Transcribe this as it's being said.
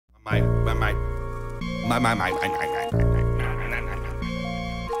My.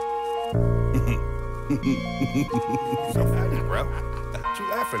 So funny, bro. What you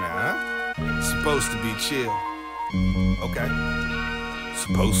laughing at, huh? Supposed to be chill. Okay.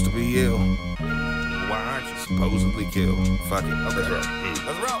 Supposed to be ill. Why aren't you supposedly killed? Fuck it. Okay. Let's roll.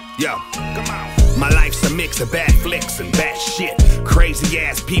 Let's roll. Yo, come on. My life's a mix of bad flicks and bad shit. Crazy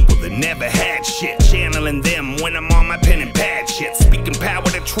ass people that never had shit. Channeling them when I'm on my pen and pad shit. Speaking power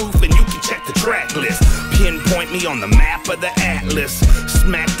to truth and you can check the track list. Pinpoint me on the map of the atlas.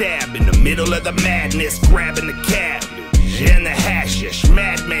 Smack dab in the middle of the madness. Grabbing the cab and the hashish,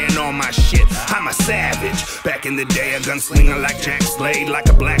 madman on my shit. I'm a savage. Back in the day, a gunslinger like Jack Slade, like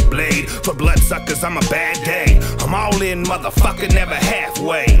a black blade. For bloodsuckers, I'm a bad day. I'm all in, motherfucker, never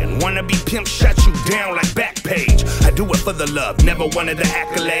halfway. And wannabe pimp shut you down like Backpage. I do it for the love, never wanted the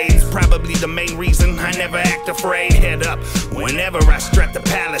accolades. Probably the main reason I never act afraid. Head up whenever I strut the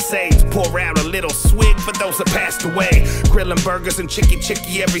Palisades. Pour out a little swig for those that passed away. Grillin' burgers and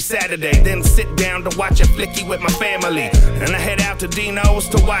chicky every Saturday. Then sit down to watch a flicky with my family. And I head out to Dino's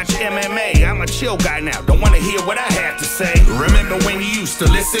to watch MMA. I'm a chill guy now, don't wanna hear what I have to say. Remember when you used to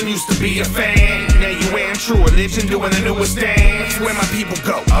listen, used to be a fan. Now you wearing true religion, doing the newest dance. Where my people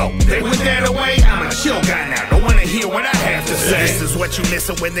go, oh, they went that away. I'm a chill guy now, don't wanna hear what I have to say. This is what you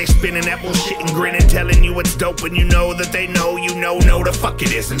missing when they spinning that bullshit and grinning, telling you it's dope when you know that they know you know the fuck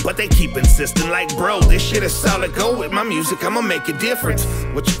it isn't. But they keep insisting like, bro, this shit is solid gold. With my music, I'ma make a difference.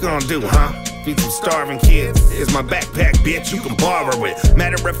 What you gonna do, huh? Feed some starving kids. Here's my backpack, bitch, you can borrow it.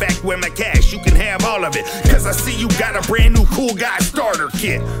 Matter of fact, where my cash, you can have all of it. Cause I see you got a brand new cool guy starter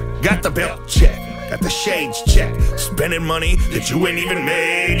kit. Got the belt check, got the shades check. Spending money that you ain't even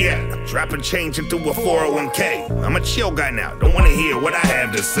made yet. Dropping change into a 401k. I'm a chill guy now, don't wanna hear what I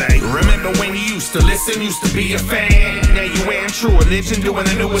have to say. Remember when you used to listen, used to be a fan. Now you wearing true religion, doing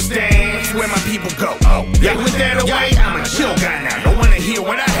the newest dance. Where my people go, oh, they went that away. I'm a chill guy now, don't wanna hear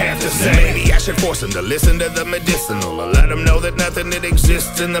what I have to say. Maybe I should force them to listen to the medicinal, or let them know that nothing that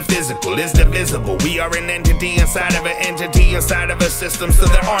exists in the physical is divisible. We are an entity inside of an entity inside of a system, so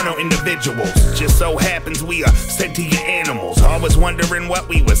there are no individuals. Just so happens we are sentient animals, always wondering what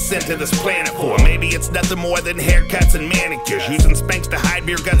we were sent to this planet for. Maybe it's nothing more than haircuts and manicures, using Spanx to hide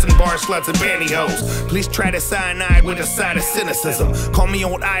beer guts and bar sluts and pantyhose. Please try to cyanide with a side of cynicism. Call me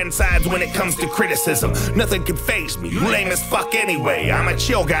old Ironsides when it comes to criticism. Nothing can faze me, you lame as fuck anyway. I'm a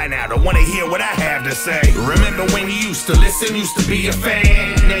chill guy now, don't wanna hear what I have to say. Remember when you used to listen, used to be a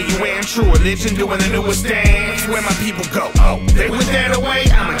fan. Now you wearing true religion, doing the newest dance. Where my people go, oh, they went that away.